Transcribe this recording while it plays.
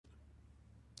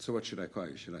So what should I call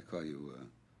you? Should I call you,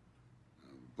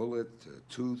 Bullet,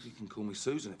 Tooth? You can call me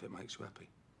Susan if it makes you happy.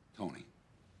 Tony,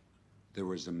 there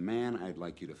was a man I'd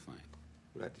like you to find.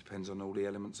 Well, that depends on all the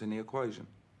elements in the equation.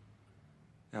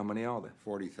 How many are there?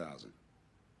 40,000.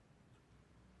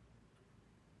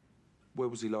 Where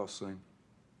was he last seen?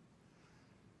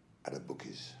 At the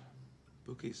bookies.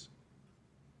 Bookies?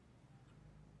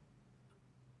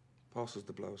 Pass us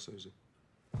the blower, Susie.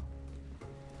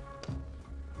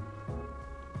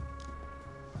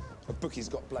 The bookies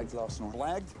got blagged last night.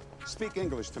 Blagged? Speak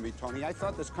English to me, Tony. I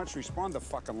thought this country spawned the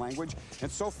fucking language, and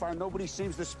so far nobody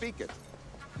seems to speak it.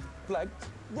 Blagged?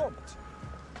 Robbed?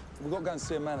 We've got to go and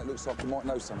see a man that looks like he might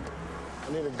know something.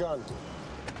 I need a gun.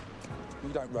 You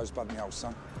don't rosebud me, old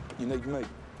son. You need me.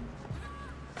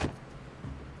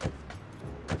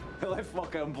 That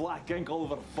fucking black ink all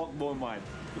over the fuckboy, man.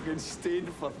 Fucking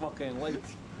stained for fucking light.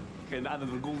 And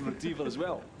the golden retriever as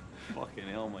well. Fucking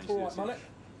hell, man. All right, mullet.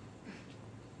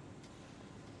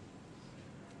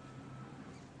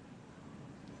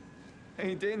 How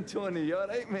you doing, Tony? You all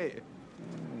right, mate?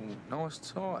 Nice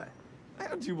tie. I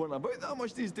heard you weren't about that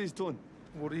much these days, Tony.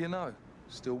 What do you know?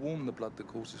 Still warm, the blood that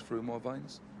courses through my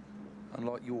veins.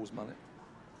 Unlike yours, mullet.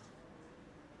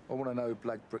 I want to know who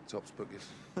blagged Bricktop's bookies.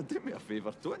 Do me a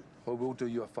favour, Tony. I will do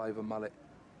you a favour, mullet.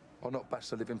 I'll not bash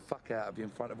the living fuck out of you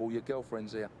in front of all your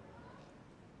girlfriends here.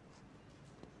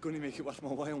 Going to make it worth my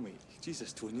while, mate.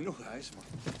 Jesus, Tony, you know who that is, man.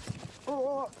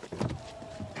 Oh!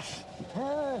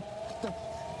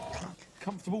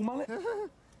 Comfortable, mullet?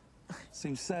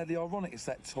 Seems sadly ironic it's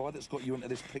that tie that's got you into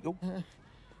this pickle.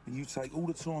 And you take all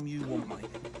the time you want, mate.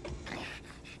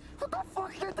 What the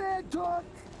fuck you doing, John?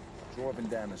 Driving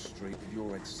down the street with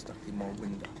your head stuck in my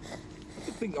window. What do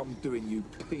you think I'm doing, you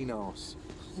peen-arse?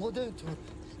 Slow down, John.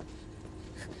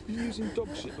 You're using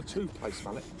dog shit for toothpaste,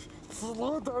 mullet.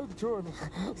 Slow down, John.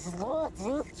 Slow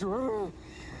down, John.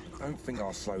 I don't think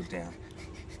I'll slow down.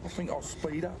 I think I'll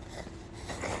speed up.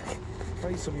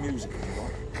 Play some music if you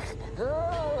like.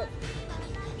 Oh,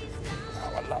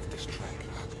 I love this track.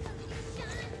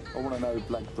 I want to know who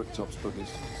blagged Bricktop's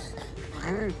bookies.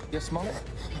 Yes, mullet?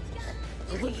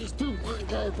 I think it's two black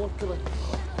guys working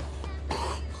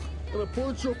in a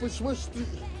pawn shop in Swiss Street.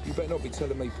 You better not be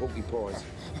telling me porky pies.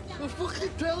 I'm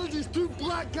fucking telling you, two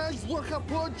black guys work a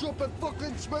pawn shop in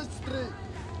fucking Swiss Street.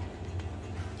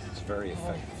 It's very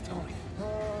effective, Tony.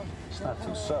 It's not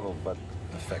too subtle, but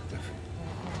effective.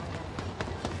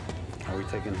 Are we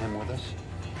taking him with us?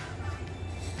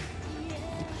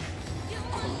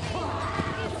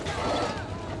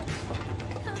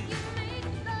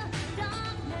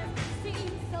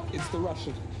 It's the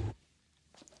Russian.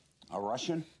 A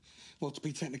Russian? Well, to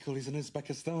be technical, he's an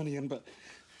Uzbekistanian, but...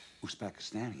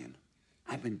 Uzbekistanian?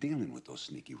 I've been dealing with those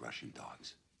sneaky Russian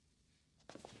dogs.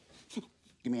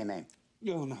 Give me a name.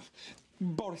 Oh, no.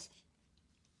 Boris.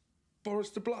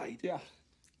 Boris the Blade? Yeah.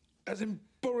 As in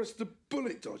Boris the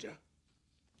Bullet Dodger?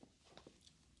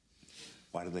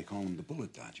 Why do they call him the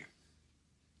Bullet Dodger?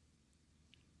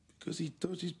 Because he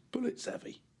dodges bullets, have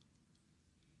he?